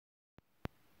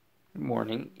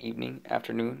morning, evening,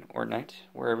 afternoon, or night,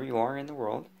 wherever you are in the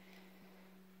world.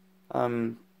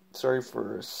 Sorry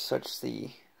for such the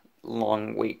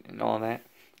long wait and all that.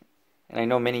 And I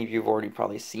know many of you have already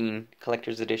probably seen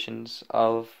collector's editions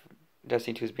of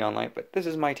Destiny 2's Beyond Light, but this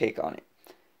is my take on it.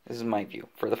 This is my view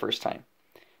for the first time.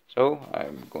 So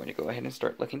I'm going to go ahead and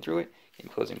start looking through it.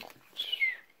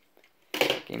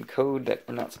 Game code that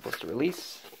we're not supposed to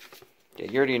release. Yeah,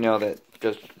 you already know that,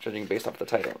 just judging based off the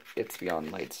title, it's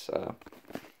Beyond Light's,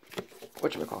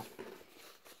 whatchamacall?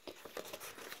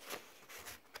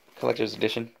 Collector's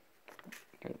Edition.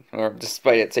 Or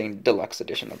despite it saying Deluxe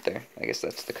Edition up there. I guess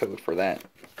that's the code for that.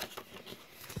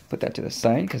 Put that to the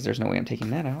side, because there's no way I'm taking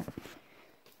that out.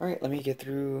 Alright, let me get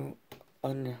through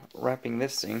unwrapping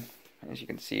this thing. As you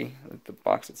can see, the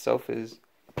box itself is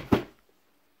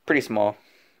pretty small,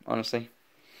 honestly.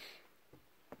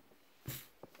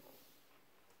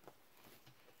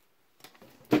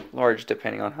 Large,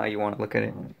 depending on how you want to look at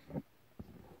it.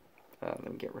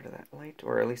 Let me get rid of that light,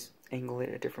 or at least angle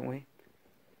it a different way.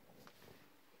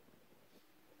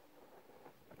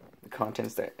 The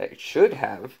contents that it should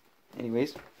have,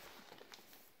 anyways.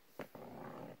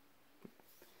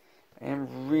 I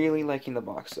am really liking the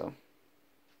box, though.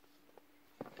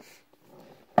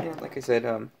 Yeah, like I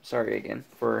said, sorry again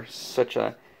for such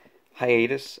a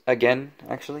hiatus. Again,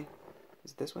 actually.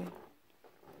 Is it this way?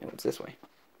 No, it's this way.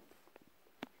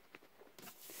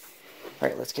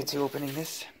 Alright, let's get to opening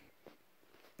this.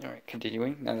 Alright,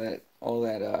 continuing. Now that all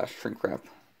that shrink wrap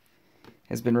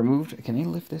has been removed, can I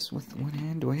lift this with one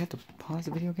hand? Do I have to pause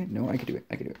the video again? No, I can do it.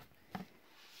 I can do it.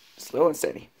 Slow and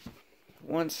steady.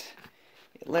 Once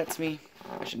it lets me,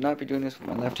 I should not be doing this with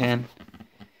my left hand,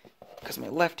 because my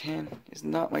left hand is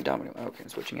not my dominant. Okay, I'm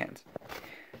switching hands.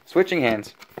 Switching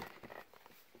hands.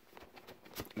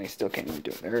 And I still can't even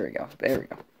do it. There we go. There we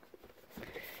go.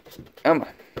 Come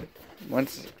on.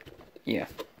 Once... Yeah,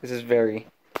 this is very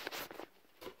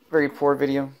poor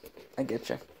video. I get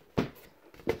you.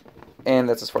 And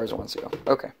that's as far as it wants to go.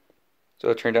 Okay.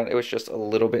 So it turned out it was just a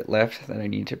little bit left that I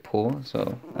need to pull.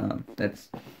 So that's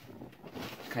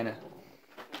kind of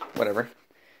whatever.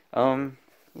 Yeah.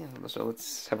 So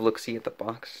let's have a look-see at the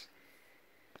box.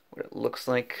 What it looks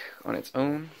like on its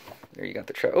own. There you got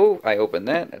the Oh, I opened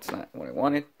that. That's not what I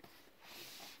wanted.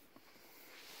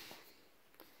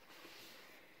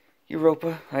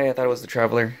 Europa. I thought it was the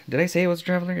Traveler. Did I say it was the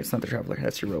Traveler? It's not the Traveler.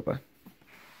 That's Europa.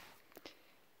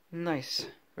 Nice.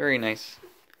 Very nice.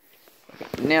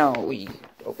 Okay, now we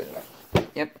open it up.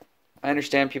 Yep. I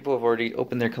understand people have already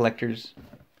opened their collectors.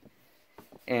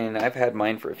 And I've had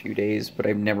mine for a few days, but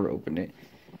I've never opened it.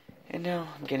 And now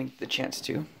I'm getting the chance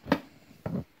to.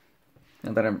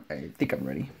 Now that I think I'm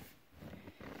ready.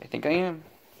 I think I am.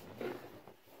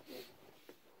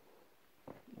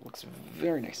 Looks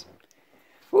very nice.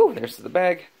 Ooh, there's the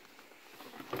bag.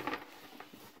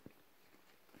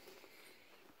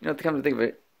 You know, to come to think of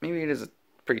it, maybe it is a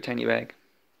pretty tiny bag.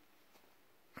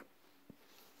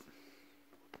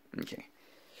 Okay.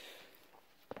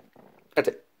 That's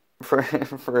it.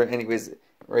 For anyways,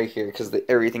 right here, because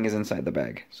everything is inside the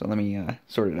bag. So let me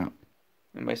sort it out.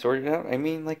 And by sorted out, I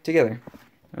mean like together.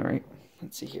 Alright,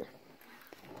 let's see here.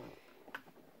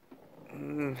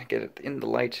 Get it in the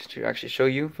light to actually show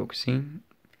you. Focusing.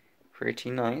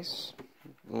 Pretty nice.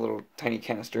 A little tiny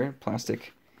canister,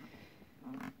 plastic.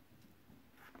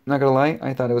 Not gonna lie,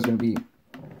 I thought it was gonna be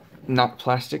not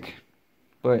plastic,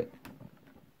 but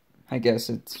I guess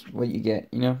it's what you get,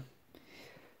 you know?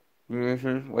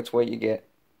 What's what you get.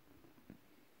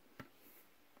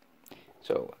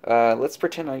 So, let's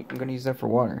pretend I'm gonna use that for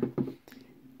water.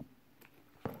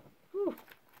 Whew.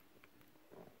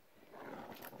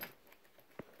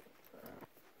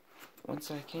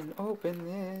 Once I can open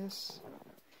this.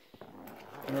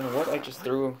 And then what I just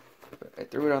threw, I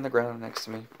threw it on the ground next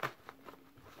to me.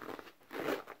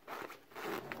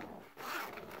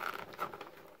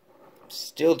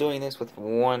 Still doing this with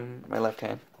my left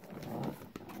hand.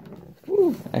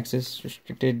 Woo. Access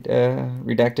restricted,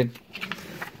 redacted.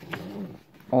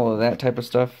 All of that type of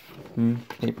stuff.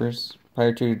 Papers.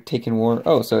 Prior to taking war.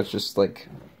 Oh, so it's just like,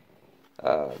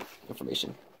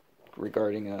 information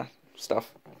regarding,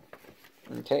 stuff.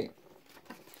 Okay.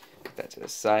 Put that to the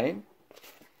side.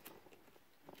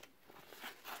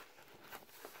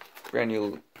 Brand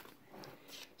new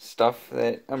stuff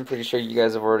that I'm pretty sure you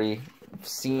guys have already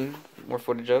seen more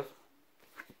footage of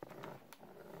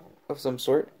some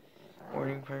sort.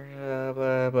 Warning, blah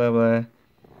blah blah.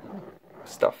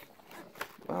 Stuff.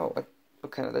 Wow,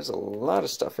 what kind of? There's a lot of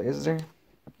stuff, is there?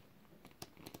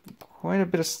 Quite a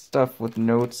bit of stuff with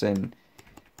notes and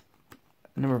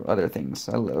a number of other things.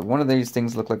 One of these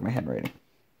things look like my handwriting.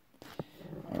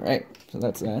 Alright, so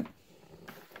that's that.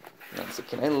 So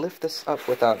can I lift this up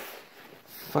without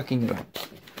fucking it up?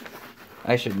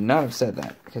 I should not have said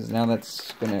that, because now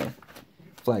that's gonna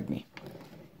flag me.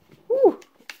 Woo!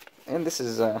 And this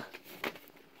is,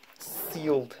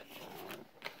 sealed.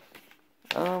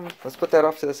 Let's put that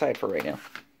off to the side for right now.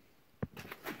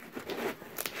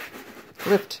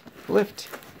 Lift, lift,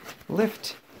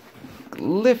 lift,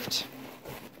 lift.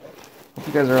 Hope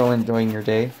you guys are all enjoying your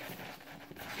day.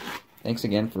 Thanks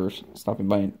again for stopping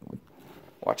by and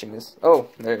watching this. Oh,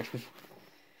 there.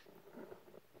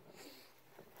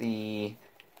 You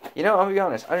know, I'll be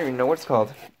honest, I don't even know what it's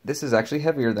called. This is actually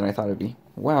heavier than I thought it'd be.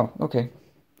 Wow, okay.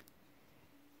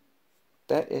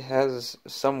 That it has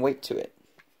some weight to it.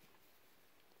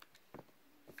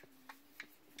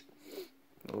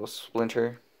 A little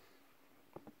splinter.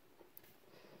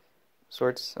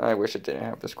 Sorts. I wish it didn't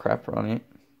have this crap on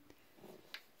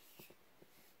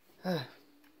it.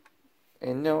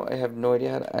 And no, I have no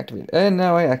idea how to activate it. And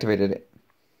now I activated it.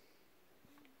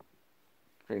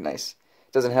 Very nice.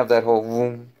 It doesn't have that whole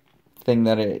boom thing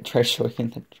that it tries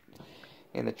showing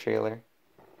in the trailer.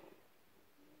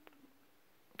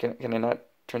 Can I not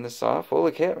turn this off?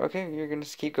 Holy cow! Okay, you're gonna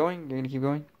just keep going. You're gonna keep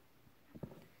going.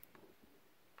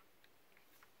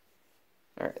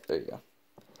 All right, there you go.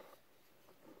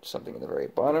 Something in the very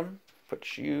bottom.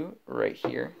 Put you right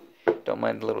here. Don't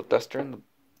mind the little duster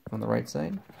on the right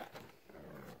side.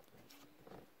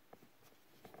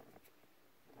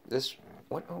 This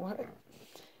what? Oh, what?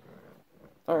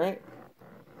 All right,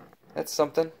 that's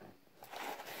something.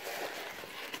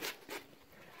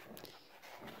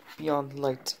 Beyond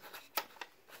light.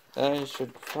 I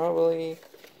should probably.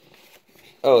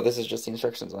 Oh, this is just the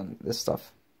instructions on this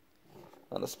stuff.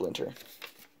 On the splinter.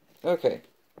 Okay.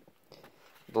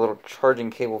 The little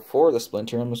charging cable for the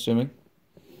splinter, I'm assuming.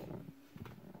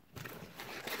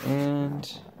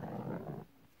 And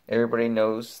everybody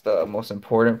knows the most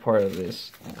important part of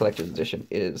this collector's edition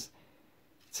is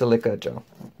silica gel.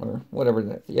 Or whatever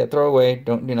that. Yeah, throw away.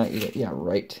 Do not eat it. Yeah,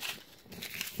 right.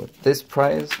 With this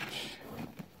prize,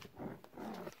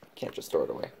 can't just throw it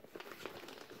away.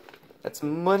 That's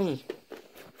money.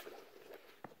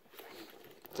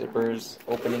 Zippers,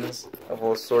 openings of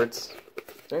all sorts. Is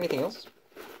there anything else?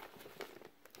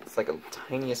 It's like a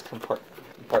tiniest compartment.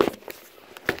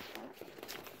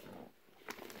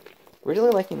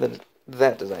 Really liking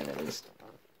that design at least.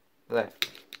 That.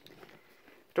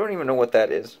 Don't even know what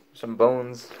that is. Some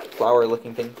bones, flower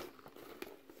looking thing.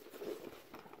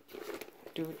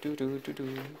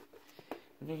 And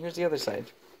then here's the other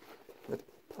side. With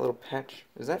a little patch.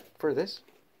 Is that for this?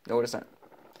 No, it is not.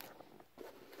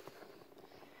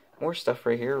 More stuff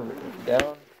right here, written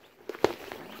down.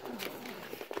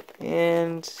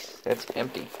 And that's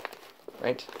empty.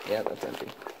 Right? Yeah, that's empty.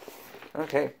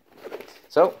 Okay.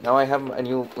 So, now I have a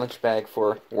new lunch bag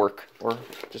for work. Or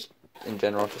just in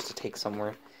general, just to take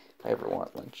somewhere if I ever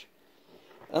want lunch.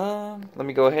 Let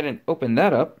me go ahead and open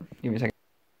that up. Give me a second.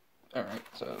 Alright,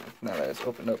 so now that it's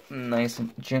opened up nice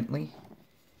and gently.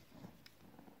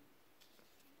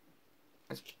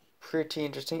 It's pretty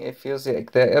interesting. It feels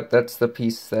like that. Yep, that's the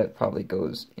piece that probably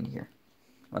goes in here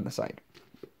on the side.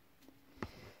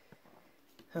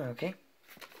 Okay.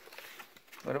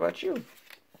 What about you?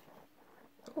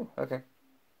 Oh, okay.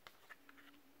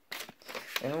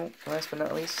 And last but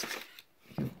not least,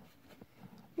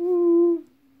 ooh,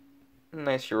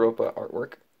 nice Europa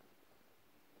artwork.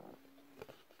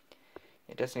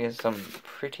 It definitely has some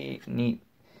pretty neat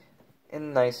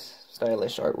and nice,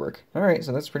 stylish artwork. Alright,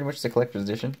 so that's pretty much the collector's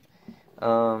edition.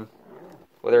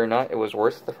 Whether or not it was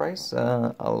worth the price,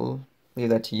 I'll leave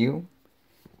that to you.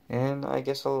 And I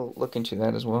guess I'll look into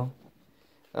that as well.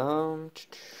 I'm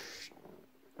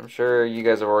sure you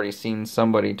guys have already seen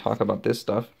somebody talk about this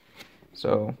stuff.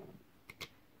 So,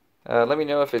 let me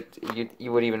know if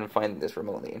you would even find this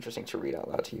remotely interesting to read out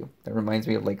loud to you. That reminds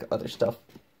me of, like, other stuff.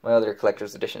 My other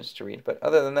collector's editions to read. But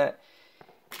other than that,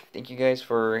 thank you guys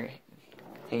for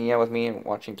hanging out with me and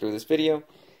watching through this video.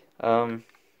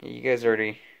 You guys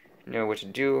already know what to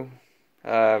do.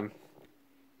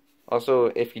 Also,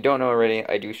 if you don't know already,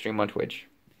 I do stream on Twitch.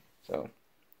 So,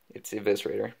 it's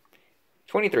Eviscerator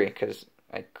 23, because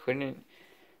I couldn't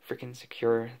freaking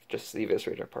secure just the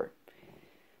Eviscerator part.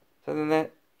 So other than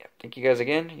that, yeah, thank you guys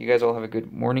again. You guys all have a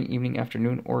good morning, evening,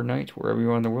 afternoon, or night, wherever you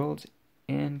are in the world,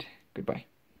 and goodbye.